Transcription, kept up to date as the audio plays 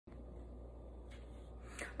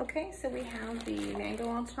Okay, so we have the mango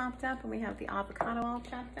all chopped up and we have the avocado all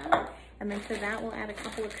chopped up. And then to that we'll add a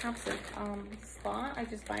couple of cups of slaw. I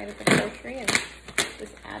just buy it at the grocery and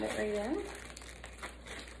just add it right in.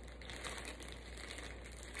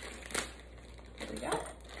 There we go.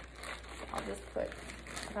 So I'll just put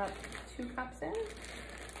about 2 cups in.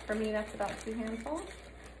 For me, that's about 2 handfuls.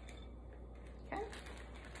 Okay.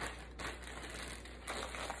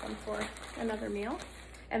 Some for another meal.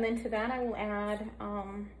 And then to that I will add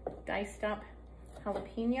diced up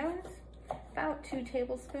jalapenos, about 2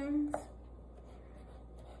 tablespoons.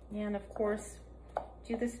 And of course,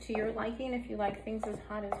 do this to your liking. If you like things as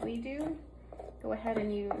hot as we do, go ahead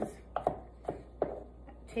and use a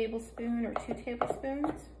tablespoon or 2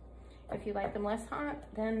 tablespoons. If you like them less hot,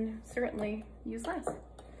 then certainly use less.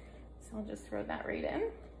 So I'll just throw that right in.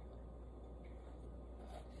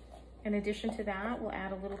 In addition to that, we'll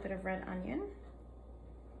add a little bit of red onion.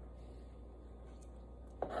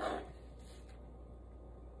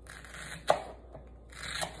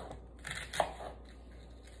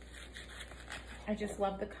 I just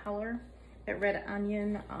love the color that red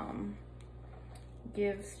onion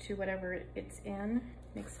gives to whatever it's in.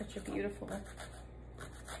 Makes such a beautiful,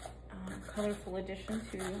 colorful addition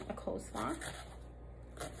to a coleslaw.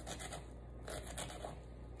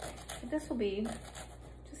 So this will be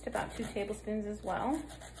just about 2 tablespoons as well.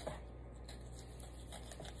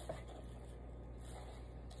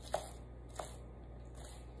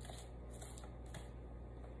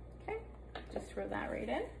 Okay, just throw that right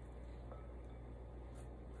in.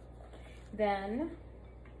 Then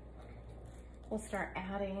we'll start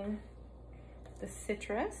adding the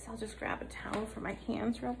citrus. I'll just grab a towel for my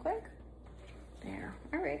hands real quick. There,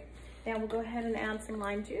 all right. Now we'll go ahead and add some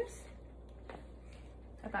lime juice.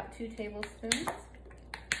 About 2 tablespoons.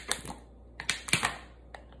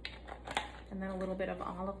 And then a little bit of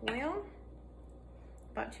olive oil.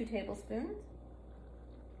 About 2 tablespoons.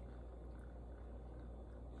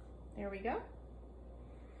 There we go.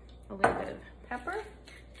 A little bit of pepper.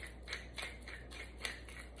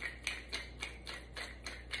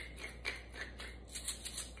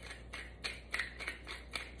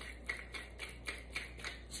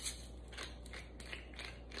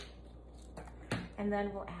 And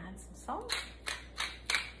then we'll add some salt.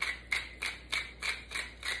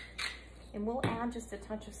 And we'll add just a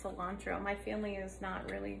touch of cilantro. My family is not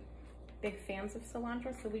really big fans of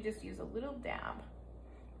cilantro, so we just use a little dab.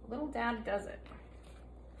 A little dab does it.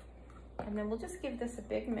 And then we'll just give this a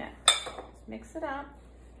big mix. Just mix it up.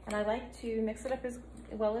 And I like to mix it up as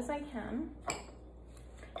well as I can.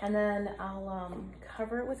 And then I'll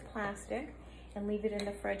cover it with plastic and leave it in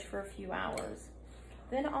the fridge for a few hours.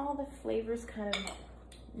 Then all the flavors kind of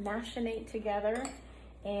machinate together,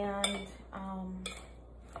 and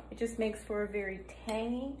it just makes for a very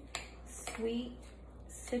tangy, sweet,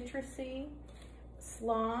 citrusy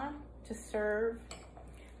slaw to serve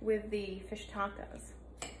with the fish tacos.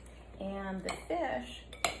 And the fish,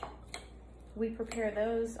 we prepare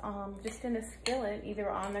those just in a skillet, either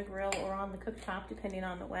on the grill or on the cooktop, depending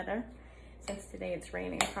on the weather. Since today it's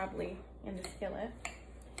raining, probably in the skillet.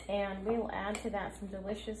 And we'll add to that some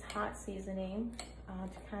delicious hot seasoning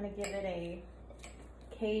to kind of give it a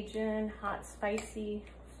Cajun, hot, spicy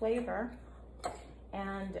flavor.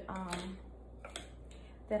 And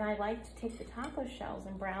then I like to take the taco shells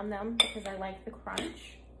and brown them because I like the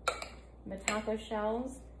crunch. The taco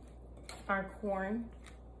shells are corn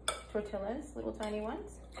tortillas, little tiny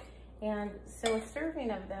ones. And so a serving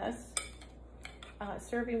of this,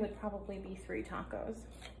 serving would probably be 3 tacos.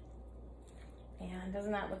 And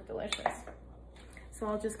doesn't that look delicious? So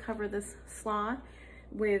I'll just cover this slaw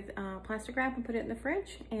with plastic wrap and put it in the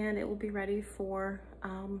fridge, and it will be ready for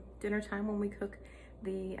dinner time when we cook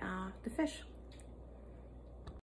the fish.